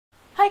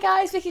Hi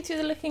guys, Vicky through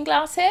the Looking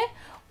Glass here.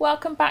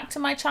 Welcome back to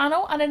my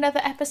channel and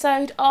another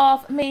episode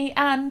of me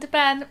and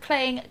Ben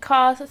playing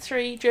Cars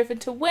 3 Driven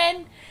to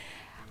Win.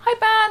 Hi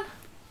Ben.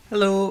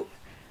 Hello.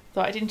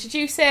 Thought I'd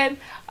introduce him.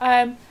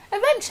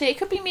 Eventually it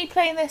could be me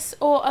playing this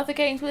or other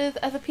games with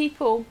other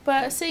people,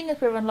 but seeing as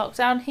we're on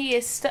lockdown, he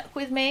is stuck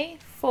with me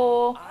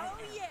for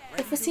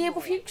the foreseeable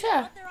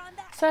future.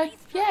 So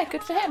yeah,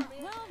 good for him.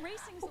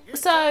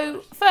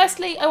 So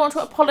firstly, I want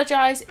to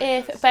apologise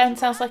if Ben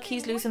sounds like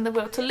he's losing the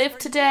will to live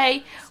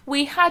today.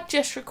 We had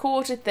just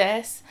recorded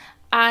this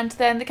and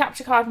then the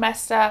capture card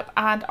messed up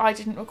and I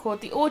didn't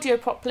record the audio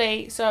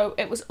properly, so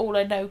it was all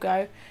a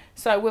no-go.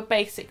 So we're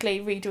basically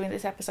redoing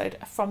this episode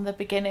from the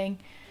beginning.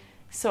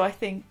 So I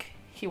think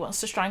he wants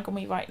to strangle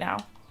me right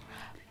now.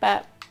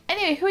 But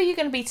anyway, who are you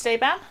going to be today,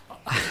 Ben?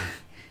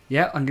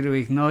 Yeah, I'm going to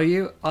ignore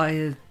you.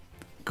 I'm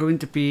going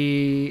to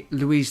be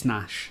Louise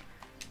Nash.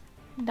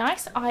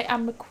 Nice. I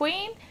am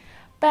McQueen.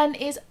 Ben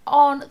is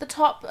on the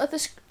top of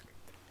the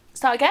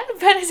start again.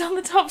 Ben is on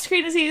the top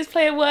screen as he is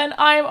player 1.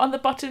 I am on the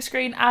bottom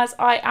screen as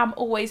I am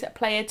always at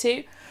player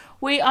 2.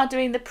 We are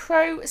doing the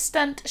Pro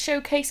Stunt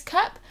Showcase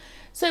Cup.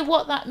 So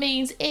what that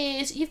means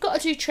is you've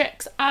got to do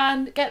tricks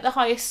and get the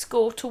highest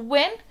score to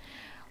win.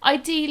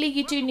 Ideally,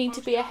 you do need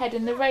to be ahead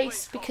in the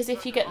race because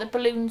if you get the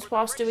balloons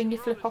whilst doing your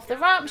flip off the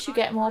ramps, you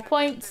get more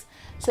points.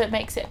 So it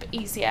makes it a bit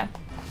easier.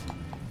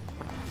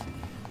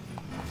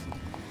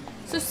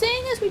 So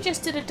seeing as we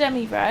just did a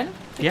dummy run,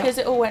 because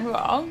it all went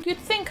wrong, you'd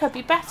think I'd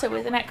be better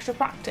with an extra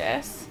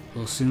practice.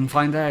 We'll soon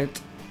find out.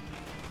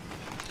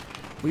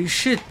 Well, you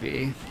should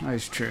be. That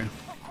is true.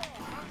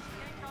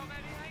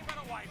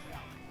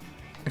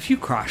 Have you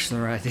crashed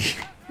already?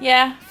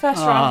 Yeah,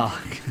 first ramp.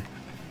 Oh.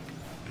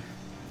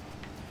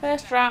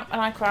 First ramp and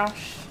I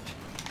crashed.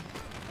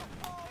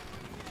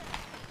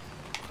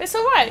 But it's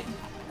alright.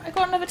 I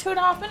got another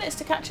 2.5 minutes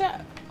to catch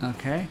up.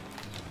 Okay.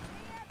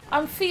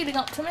 I'm feeling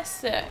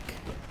optimistic.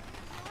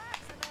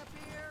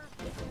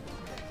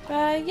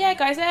 Yeah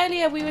guys,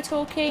 earlier we were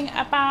talking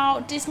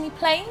about Disney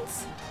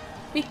planes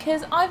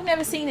because I've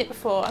never seen it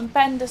before and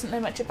Ben doesn't know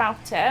much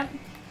about it.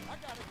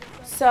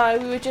 So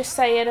we were just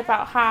saying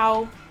about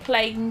how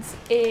Planes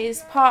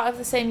is part of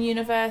the same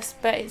universe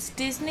but it's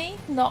Disney,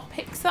 not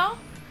Pixar.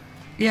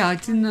 Yeah, I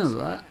didn't know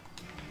that.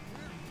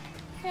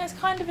 Yeah, it's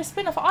kind of a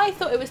spin-off. I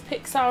thought it was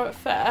Pixar at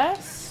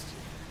first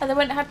and then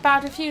when it had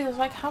bad reviews I was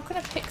like, how can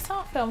a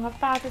Pixar film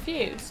have bad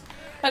reviews?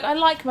 Like, I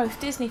like most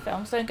Disney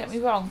films, don't get me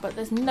wrong, but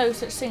there's no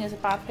such thing as a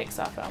bad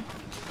Pixar film.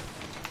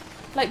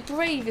 Like,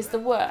 Brave is the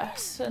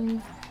worst,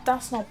 and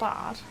that's not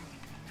bad.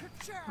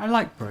 I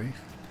like Brave.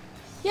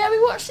 Yeah,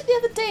 we watched it the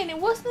other day, and it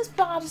wasn't as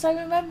bad as I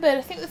remembered.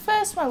 I think the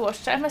first time I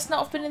watched it, I must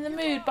not have been in the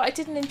mood, but I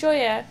didn't enjoy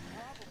it.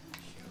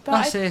 But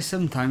I say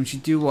sometimes you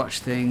do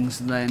watch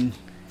things, and then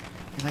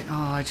you're like, oh,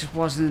 I just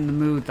wasn't in the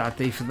mood that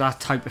day for that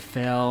type of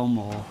film,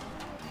 or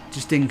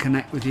just didn't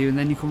connect with you, and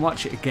then you can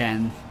watch it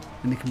again,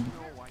 and you can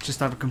just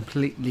have a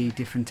completely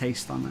different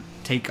take on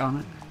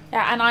it.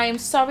 Yeah, and I am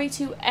sorry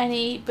to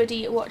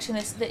anybody watching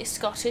this that is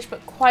Scottish,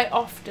 but quite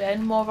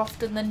often, more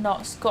often than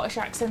not, Scottish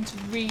accent's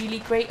really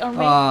great on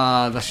me.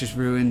 Ah, that's just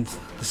ruined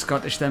the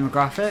Scottish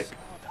demographic.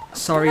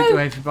 Sorry to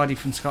everybody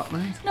from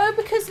Scotland. No,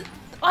 because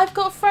I've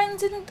got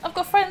friends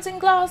in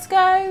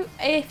Glasgow.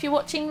 If you're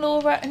watching,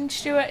 Laura and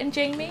Stuart and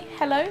Jamie,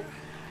 hello.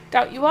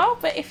 Doubt you are,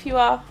 but if you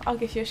are, I'll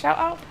give you a shout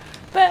out.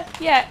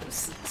 But yeah,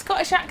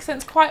 Scottish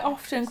accent's quite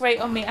often great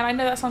on me, and I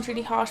know that sounds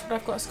really harsh, but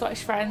I've got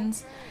Scottish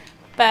friends.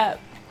 But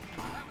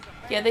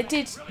yeah, they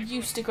did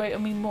used to grate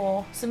on me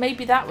more, so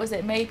maybe that was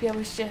it. Maybe I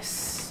was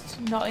just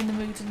not in the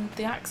mood and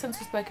the accents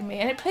was bugging me.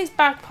 And it plays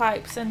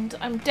bagpipes, and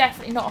I'm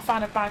definitely not a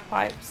fan of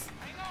bagpipes.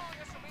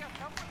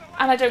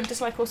 And I don't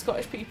dislike all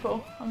Scottish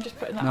people. I'm just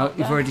putting that out there.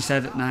 No, you've already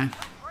said it now.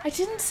 I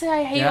didn't say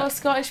I hate all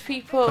Scottish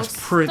people.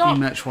 That's pretty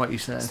much what you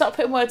said. Stop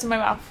putting words in my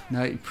mouth.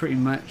 No, you pretty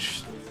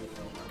much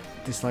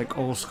dislike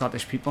all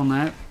Scottish people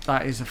now.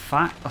 That is a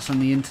fact. That's on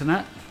the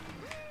internet.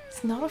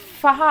 It's not a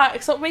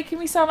fact. Stop making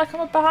me sound like I'm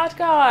a bad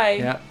guy.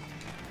 Yeah.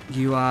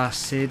 You are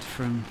Sid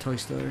from Toy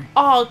Story.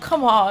 Oh,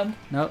 come on.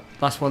 No,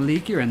 that's what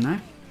league you're in now.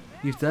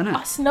 You've done it.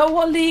 That's not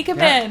what league I'm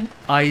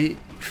in.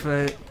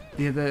 For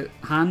the other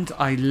hand,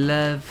 I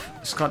love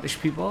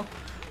Scottish people.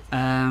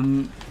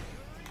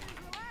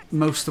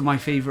 Most of my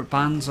favourite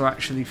bands are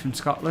actually from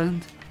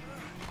Scotland.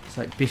 It's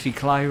like Biffy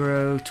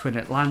Clyro, Twin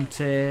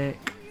Atlantic,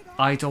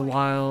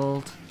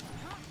 Idlewild.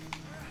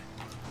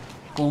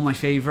 All my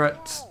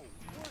favourites.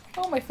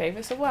 All my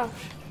favourites are Welsh.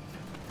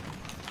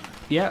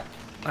 Yeah,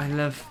 I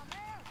love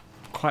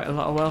quite a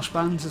lot of Welsh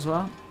bands as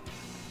well.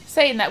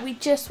 Saying that, we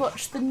just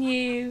watched the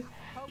new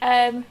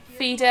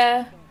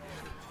Feeder.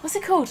 What's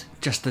it called?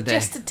 Just a Day.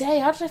 Just a Day.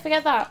 How did I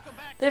forget that?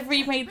 They've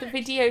remade the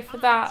video for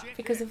that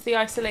because of the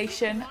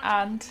isolation,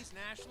 and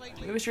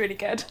it was really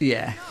good.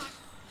 Yeah.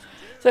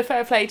 So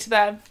fair play to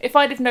them. If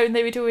I'd have known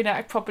they were doing it,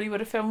 I probably would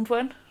have filmed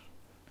one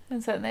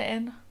and sent it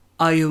in.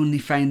 I only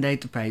found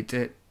out about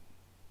it,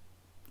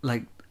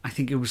 like, I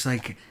think it was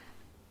like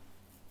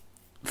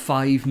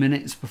 5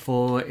 minutes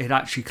before it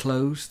actually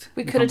closed.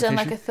 We could have done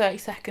like a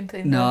 30-second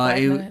thing.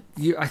 No,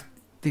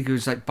 think it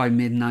was like by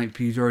midnight, but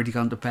you'd already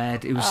gone to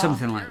bed. It was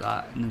something like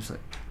that, and it was like,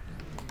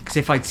 because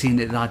if I'd seen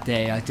it that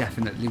day, I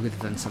definitely would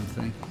have done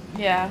something.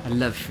 Yeah. I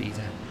love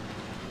Feeder.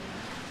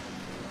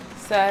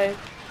 So,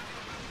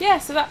 yeah,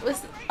 so that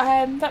was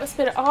a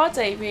bit of our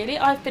day really.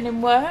 I've been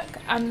in work,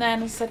 and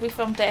then as I said, we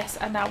filmed this,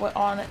 and now we're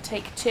on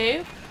take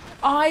 2.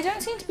 I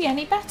don't seem to be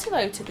any better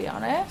though, to be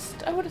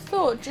honest. I would have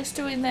thought just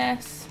doing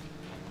this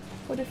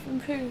would have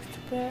improved,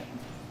 but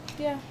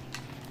yeah,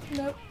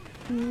 nope,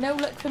 no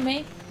luck for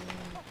me.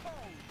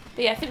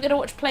 But yeah, I think we're gonna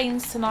watch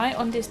Planes tonight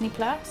on Disney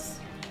Plus.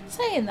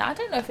 Saying that, I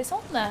don't know if it's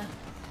on there.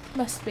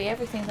 Must be,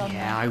 everything's on there.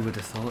 Yeah, I would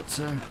have thought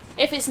so.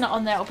 If it's not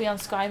on there, it'll be on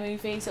Sky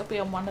Movies. It'll be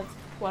on one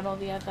or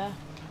the other.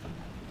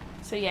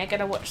 So yeah,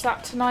 gonna watch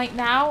that tonight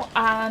now,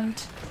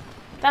 and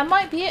that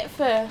might be it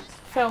for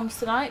films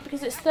tonight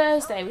because it's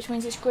Thursday, which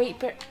means it's Great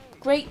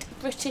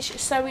British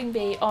Sewing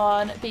Bee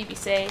on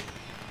BBC.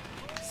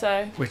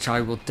 So, which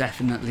I will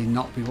definitely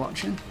not be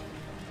watching.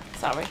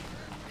 Sorry.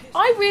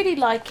 I really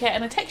like it,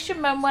 and I text your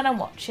mum when I'm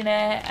watching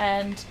it,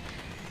 and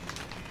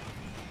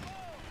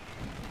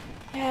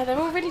yeah, they're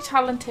all really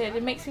talented.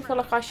 It makes me feel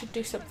like I should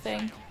do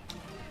something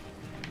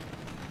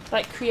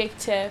like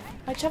creative.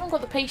 I just haven't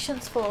got the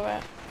patience for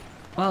it.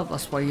 Well,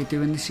 that's why you're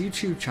doing this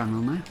YouTube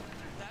channel now.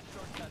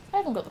 I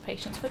haven't got the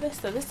patience for this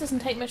though. This doesn't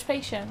take much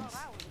patience.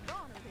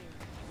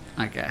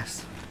 I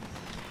guess.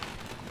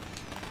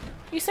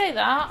 You say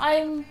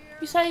that,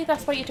 you say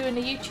that's why you're doing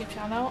a YouTube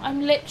channel.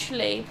 I'm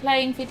literally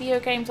playing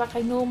video games like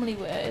I normally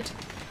would.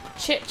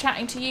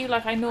 Chit-chatting to you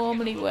like I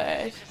normally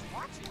would.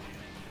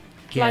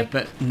 Yeah, Like,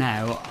 but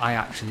now I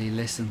actually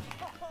listen.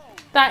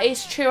 that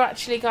is true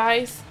actually,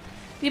 guys.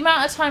 The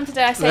amount of time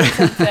today I say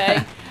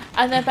something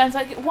and then Ben's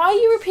like, why are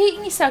you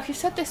repeating yourself? You've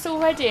said this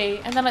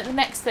already. And then like the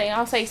next thing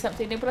I'll say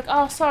something and he'll be like,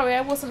 oh sorry,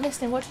 I wasn't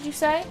listening. What did you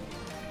say?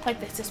 Like,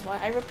 this is why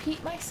I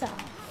repeat myself.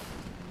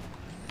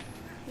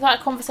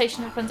 That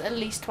conversation happens at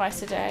least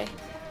twice a day.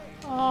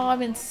 Oh,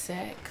 I'm in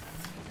 6th.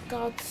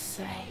 God's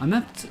sake. I'm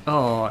up to,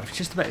 oh, I was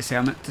just about to say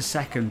I'm up to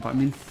 2nd, but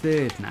I'm in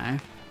 3rd now.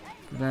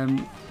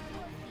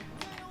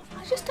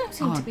 I just don't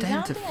seem to be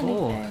down to landing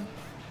 4th. anything.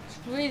 It's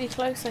really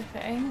close, I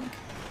think.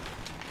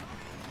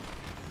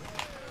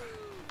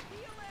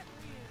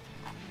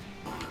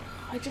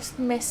 I just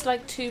missed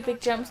like 2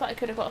 big jumps that I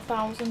could have got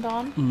 1,000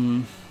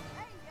 on.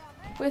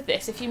 With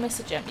this, if you miss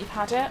a jump, you've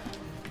had it.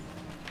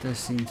 Does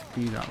seem to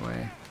be that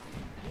way.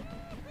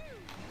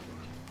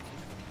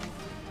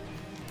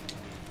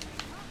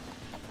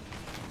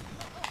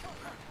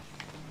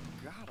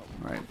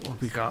 Right, what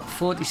we got?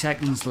 40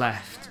 seconds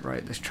left.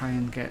 Right, let's try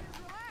and get...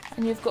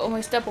 And you've got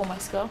almost double my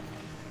score.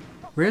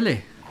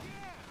 Really?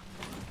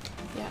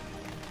 Yeah.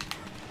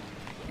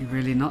 You're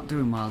really not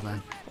doing well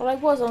then? Well, I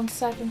was on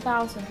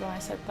 7,000 when I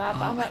said that,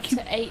 but I'm up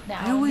to 8 now.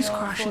 I always and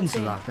you're on crash into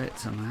 14. that bit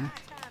somehow.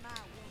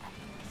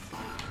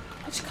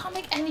 I just can't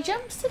make any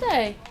jumps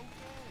today.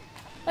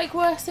 Like,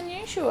 worse than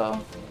usual.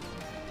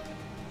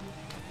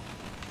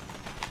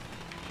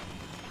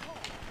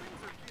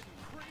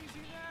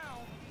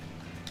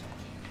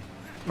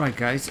 Right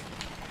guys,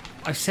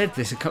 I've said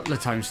this a couple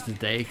of times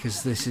today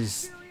because this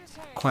is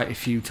quite a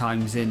few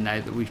times in now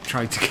that we've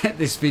tried to get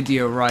this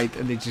video right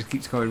and it just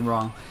keeps going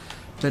wrong.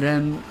 But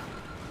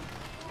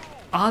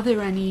are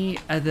there any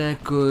other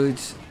good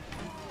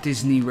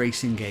Disney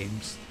racing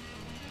games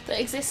That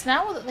exists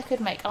now or that they could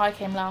make? I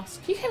came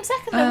last. You came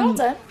second though, well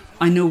done.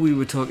 I know we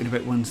were talking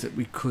about ones that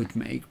we could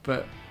make,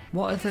 but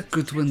what other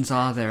good ones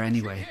are there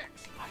anyway?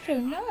 I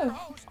don't know.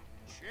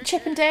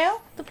 Chip and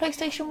Dale, the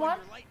PlayStation 1.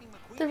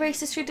 The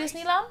Races Through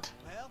Disneyland.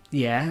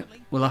 Yeah,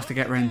 we'll have to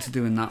get round to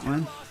doing that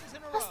one.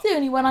 That's the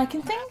only one I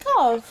can think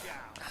of.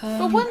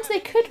 The ones they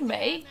could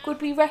make would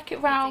be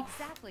Wreck-It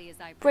Ralph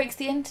Breaks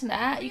the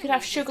Internet. You could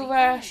have Sugar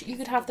Rush. You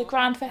could have the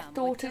Grand Theft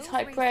Auto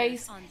type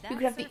race. You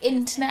could have the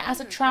Internet as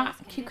a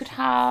track. You could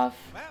have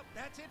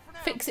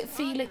Fix It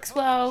Felix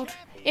World.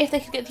 If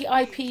they could get the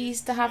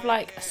IPs to have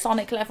like a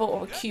Sonic level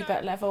or a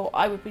Qbert level,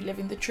 I would be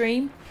living the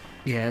dream.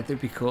 Yeah,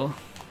 that'd be cool.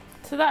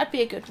 So that'd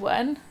be a good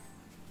one.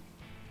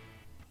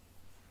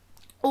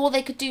 Or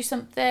they could do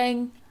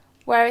something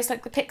where it's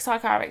like the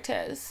Pixar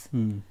characters.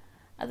 And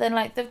then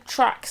like the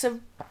tracks are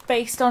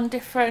based on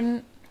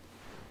different...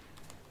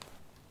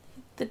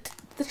 The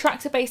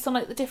tracks are based on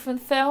like the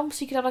different films.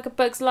 So you could have like a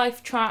Bug's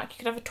Life track. You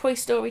could have a Toy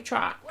Story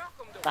track.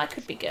 That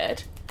could be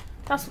good.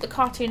 That's what the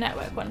Cartoon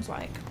Network one's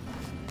like.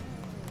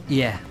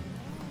 Yeah.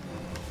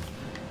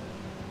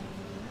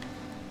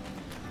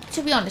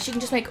 To be honest, you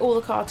can just make all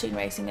the cartoon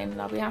racing games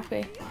and I'll be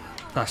happy.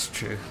 That's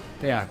true.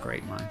 They are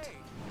great, mind.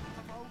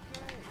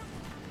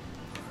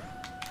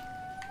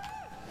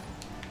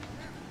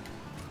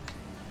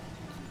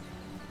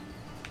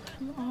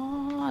 Come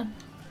on.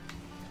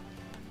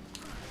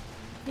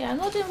 Yeah, I'm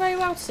not doing very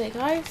well today,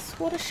 guys.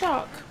 What a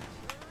shock.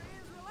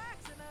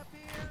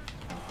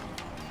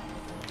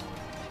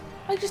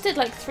 I just did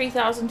like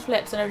 3,000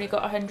 flips and only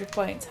got 100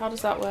 points. How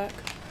does that work?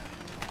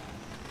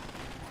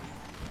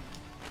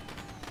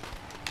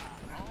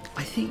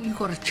 I think you've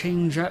got to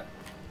change up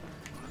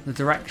the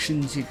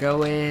directions you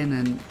go in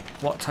and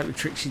what type of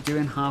tricks you're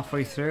doing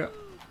halfway through.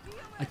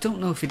 I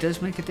don't know if it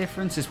does make a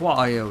difference. It's what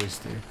I always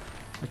do.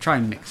 I try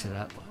and mix it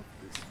up.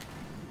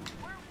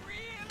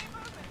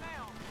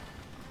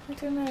 I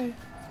don't know.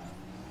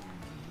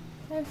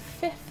 No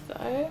 5th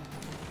though.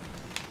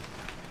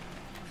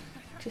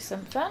 Just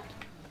something.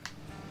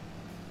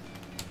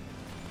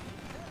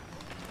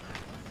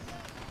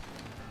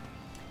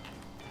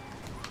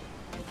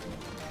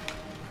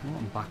 Oh,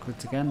 I'm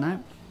backwards again now.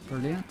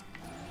 Brilliant.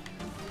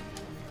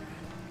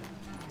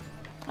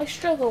 I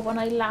struggle when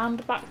I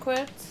land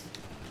backwards.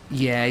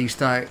 Yeah, you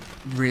start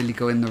really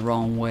going the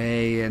wrong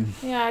way and...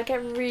 Yeah, I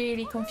get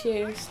really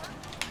confused.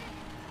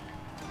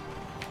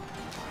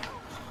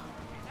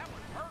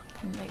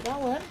 Couldn't make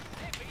that one.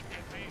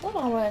 Oh,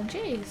 that one,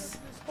 jeez.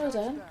 Well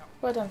done.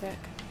 Well done, Vic.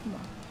 Come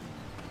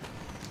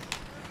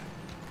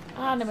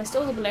on. And I missed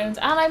all the balloons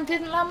and I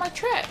didn't land my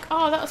trick.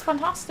 Oh, that was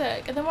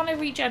fantastic. And then when I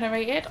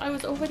regenerated, I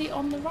was already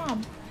on the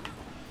ramp.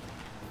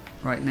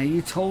 Right, now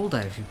you told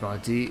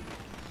everybody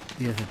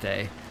the other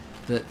day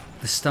that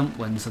the stunt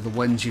ones are the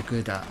ones you're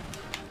good at.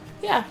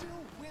 Yeah.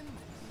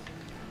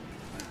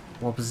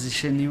 What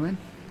position are you in?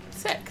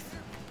 6th.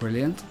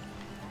 Brilliant.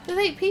 There's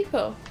 8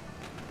 people.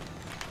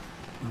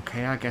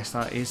 Okay, I guess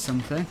that is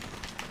something.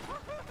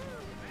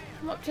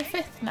 I'm up to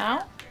 5th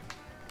now.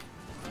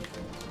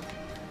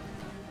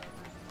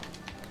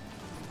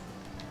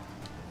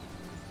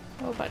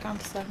 Oh, back down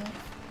to 7th.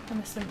 I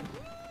missed some.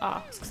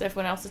 Ah, it's because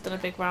everyone else has done a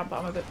big ramp, but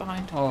I'm a bit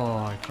behind. Oh,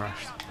 I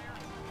crashed.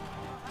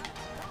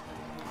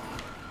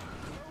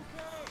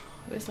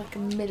 It was like a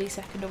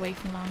millisecond away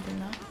from landing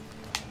that.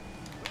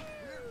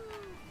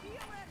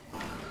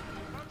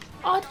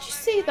 Oh, did you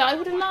see that? I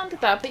would have landed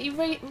that, but you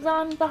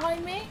ran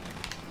behind me?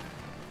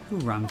 Who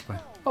ran by?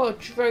 Or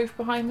drove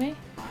behind me?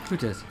 Who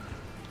did?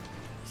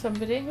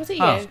 Somebody. Was it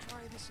you? Oh.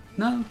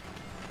 No.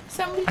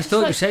 Somebody I just,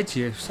 thought like, you said to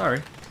you,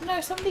 sorry. No,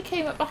 somebody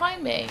came up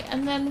behind me,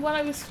 and then when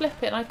I was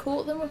flipping, I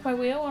caught them with my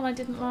wheel and I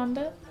didn't land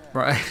it.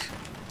 Right.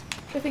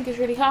 Which I think is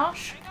really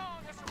harsh.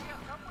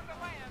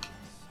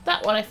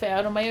 That one I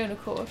failed on my own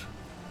accord.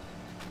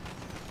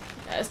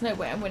 There's no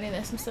way I'm winning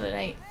this. I'm still in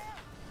 8th.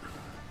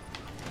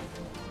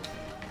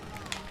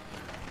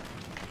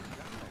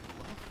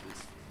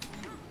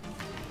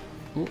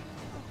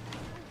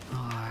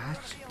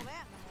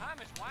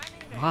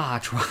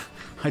 Oh.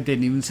 I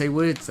didn't even say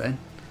words then.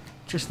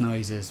 Just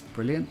noises.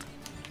 Brilliant.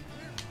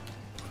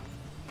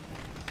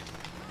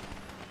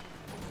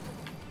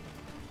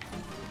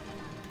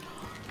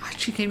 I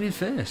actually came in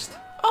first.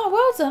 Oh,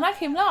 well done. I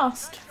came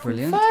last. From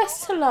Brilliant.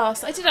 first to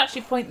last. I did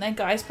actually point then,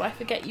 guys, but I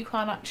forget you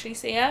can't actually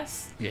see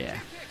us. Yeah.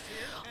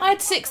 I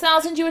had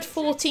 6,000, you had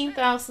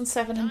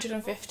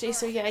 14,750.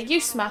 So yeah,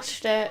 you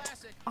smashed it.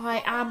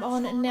 I am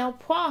on nil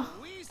point.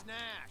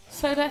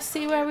 So let's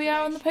see where we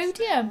are on the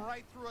podium.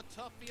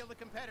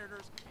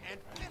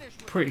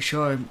 Pretty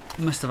sure I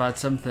must have had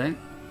something.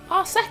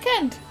 Our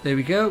second. There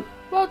we go.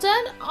 Well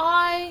done.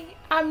 I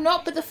am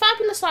not, but the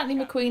fabulous Lightning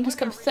McQueen has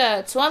come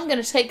 3rd, so I'm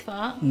going to take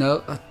that. No,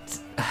 that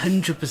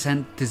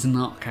 100% does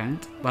not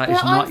count. That Well,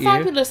 is not I'm you.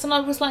 fabulous and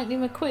I was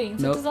Lightning McQueen,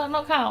 so Nope. does that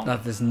not count?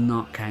 That does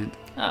not count.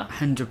 Oh.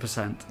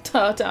 100%.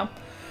 Oh, damn.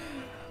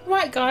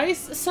 Right, guys,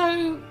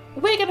 so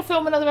we're going to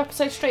film another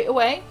episode straight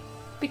away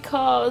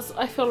because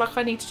I feel like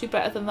I need to do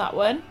better than that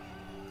one.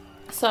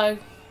 So,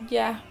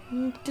 yeah,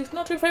 not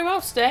doing very well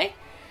today.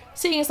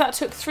 Seeing as that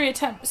took 3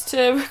 attempts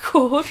to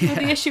record with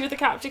the issue with the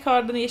capture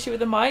card and the issue with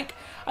the mic.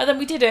 And then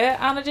we did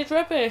it and I did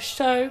rubbish.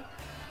 So,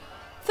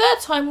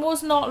 3rd time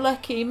was not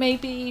lucky.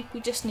 Maybe we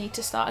just need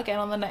to start again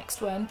on the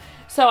next one.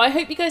 So I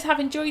hope you guys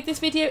have enjoyed this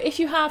video. If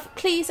you have,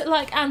 please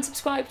like and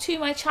subscribe to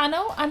my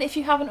channel. And if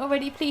you haven't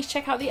already, please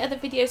check out the other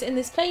videos in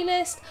this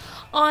playlist.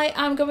 I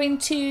am going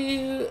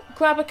to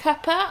grab a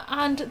cuppa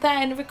and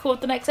then record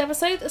the next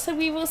episode. So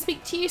we will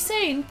speak to you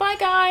soon. Bye,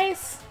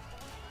 guys.